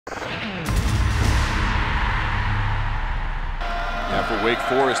for Wake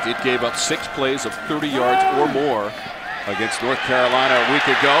Forest. It gave up 6 plays of 30 yards or more against North Carolina a week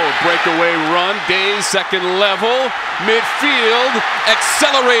ago. A breakaway run, Days second level, midfield,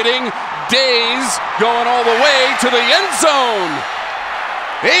 accelerating, Days going all the way to the end zone.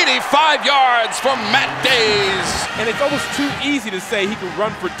 85 yards from Matt Days. And it's almost too easy to say he can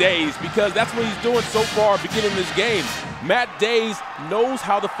run for Days because that's what he's doing so far beginning this game. Matt Days knows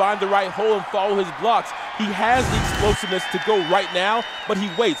how to find the right hole and follow his blocks. He has the explosiveness to go right now, but he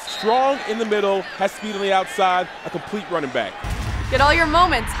waits. Strong in the middle, has speed on the outside, a complete running back. Get all your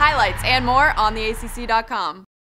moments, highlights, and more on theACC.com.